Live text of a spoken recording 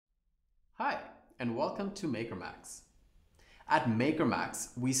Hi, and welcome to MakerMax. At MakerMax,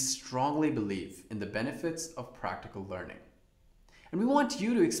 we strongly believe in the benefits of practical learning. And we want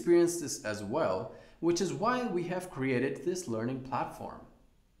you to experience this as well, which is why we have created this learning platform.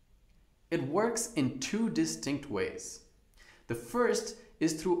 It works in two distinct ways. The first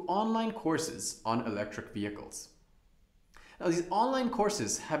is through online courses on electric vehicles. Now, these online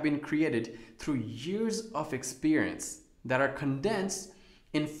courses have been created through years of experience that are condensed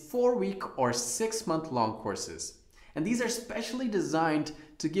in 4-week or 6-month-long courses. And these are specially designed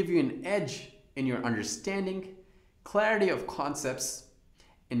to give you an edge in your understanding, clarity of concepts,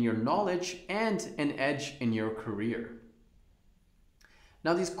 in your knowledge, and an edge in your career.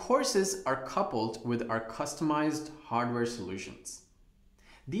 Now, these courses are coupled with our customized hardware solutions.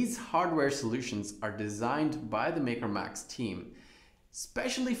 These hardware solutions are designed by the MakerMax team,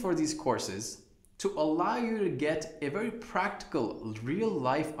 especially for these courses, to allow you to get a very practical,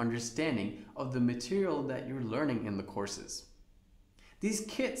 real-life understanding of the material that you're learning in the courses. These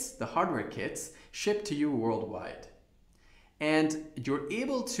kits, the hardware kits, ship to you worldwide. And you're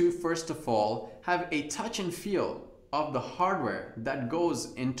able to, first of all, have a touch and feel of the hardware that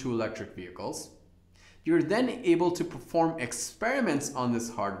goes into electric vehicles. You're then able to perform experiments on this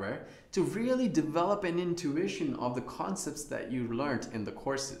hardware to really develop an intuition of the concepts that you learned in the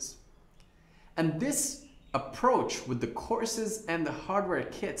courses. And this approach with the courses and the hardware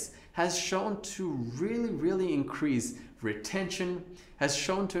kits has shown to really increase retention, has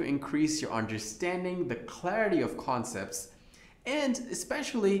shown to increase your understanding, the clarity of concepts, and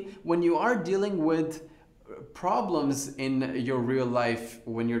especially when you are dealing with problems in your real life,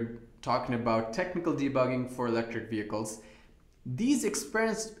 when you're talking about technical debugging for electric vehicles, these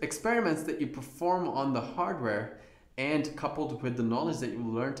experiments that you perform on the hardware and coupled with the knowledge that you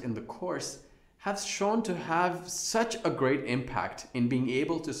learned in the course have shown to have such a great impact in being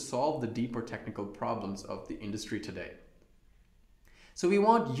able to solve the deeper technical problems of the industry today. So we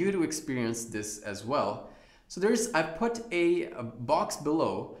want you to experience this as well. So I've put a box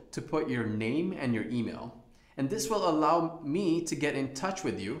below to put your name and your email, and this will allow me to get in touch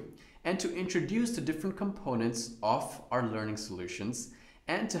with you and to introduce the different components of our learning solutions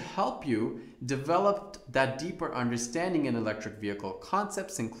and to help you develop that deeper understanding in electric vehicle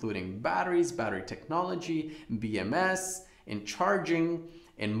concepts, including batteries, battery technology, BMS, in charging,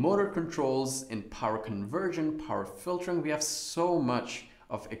 in motor controls, in power conversion, power filtering. We have so much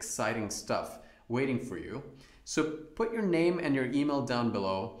of exciting stuff waiting for you. So put your name and your email down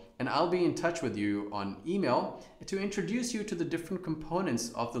below, and I'll be in touch with you on email to introduce you to the different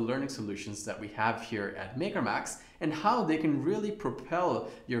components of the learning solutions that we have here at MakerMax and how they can really propel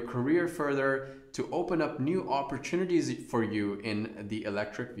your career further to open up new opportunities for you in the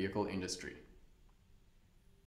electric vehicle industry.